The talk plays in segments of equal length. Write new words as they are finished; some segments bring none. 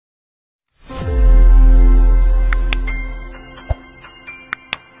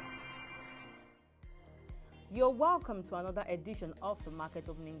welcome to another edition of the Market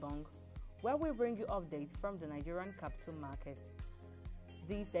Opening Gong, where we bring you updates from the Nigerian capital market.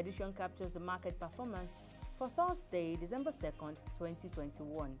 This edition captures the market performance for Thursday, December 2nd,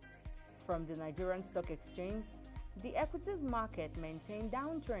 2021. From the Nigerian Stock Exchange, the equities market maintained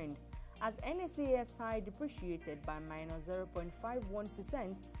downtrend as NSE depreciated by minus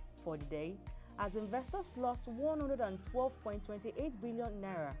 0.51% for the day, as investors lost 112.28 billion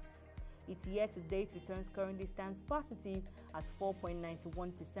naira. Its year-to-date returns currently stands positive at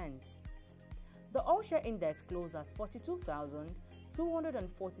 4.91%. The all-share index closed at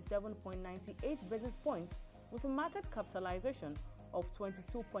 42,247.98 basis points with a market capitalization of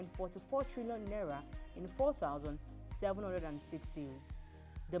 22.44 trillion naira in 4,706 deals.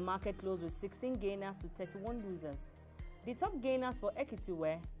 The market closed with 16 gainers to 31 losers. The top gainers for equity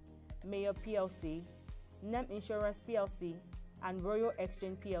were Mayor PLC, NEM Insurance PLC, and Royal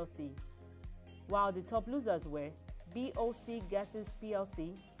Exchange PLC, while the top losers were BOC Gases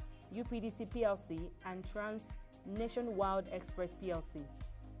PLC, UPDC PLC, and Trans Nationwide Express PLC.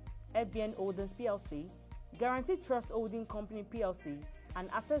 FBN Holdings PLC, Guaranteed Trust Holding Company PLC, and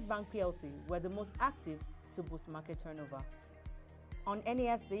Access Bank PLC were the most active to boost market turnover. On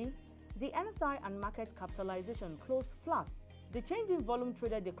NASD, the NSI and market capitalization closed flat. The change in volume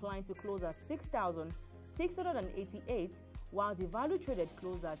traded declined to close at 6,688, while the value traded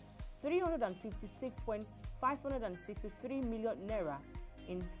closed at 356.563 million naira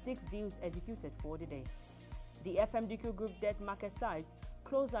in 6 deals executed for the day. The FMDQ Group debt market size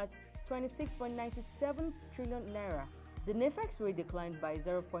closed at 26.97 trillion naira. The NFX rate declined by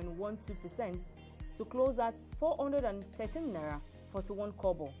 0.12% to close at 413 naira 41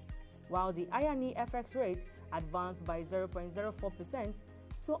 kobo, while the INE FX rate advanced by 0.04%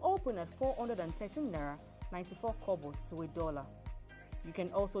 to open at 413 naira 94 kobo to a dollar. You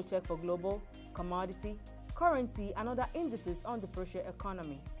can also check for global, commodity, currency, and other indices on the pro-share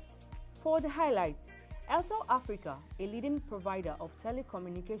economy. For the highlights, Airtel Africa, a leading provider of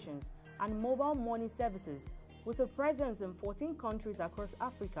telecommunications and mobile money services with a presence in 14 countries across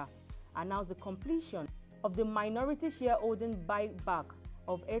Africa, announced the completion of the minority shareholding buyback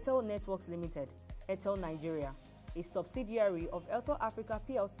of Airtel Networks Limited, Airtel Nigeria, a subsidiary of Airtel Africa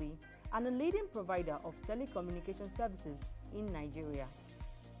PLC and a leading provider of telecommunication services in Nigeria.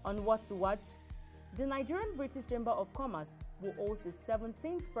 On what to watch, the Nigerian British Chamber of Commerce will host its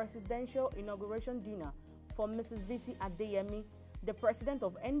 17th presidential inauguration dinner for Mrs. VC Adeyemi, the president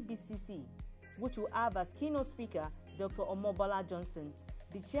of NBCC, which will have as keynote speaker Dr. Omobola Johnson,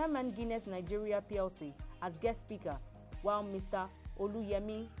 the chairman Guinness Nigeria PLC, as guest speaker, while Mr.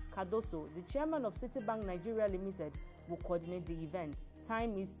 Oluyemi Kadoso, the chairman of Citibank Nigeria Limited, will coordinate the event.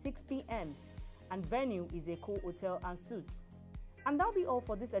 Time is 6 p.m. and venue is Eko Hotel and Suites. And that'll be all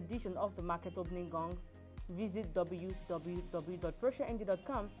for this edition of the Market Opening Gong. Visit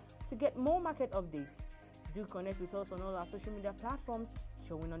www.proshareng.com to get more market updates. Do connect with us on all our social media platforms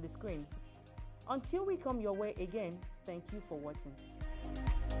showing on the screen. Until we come your way again, thank you for watching.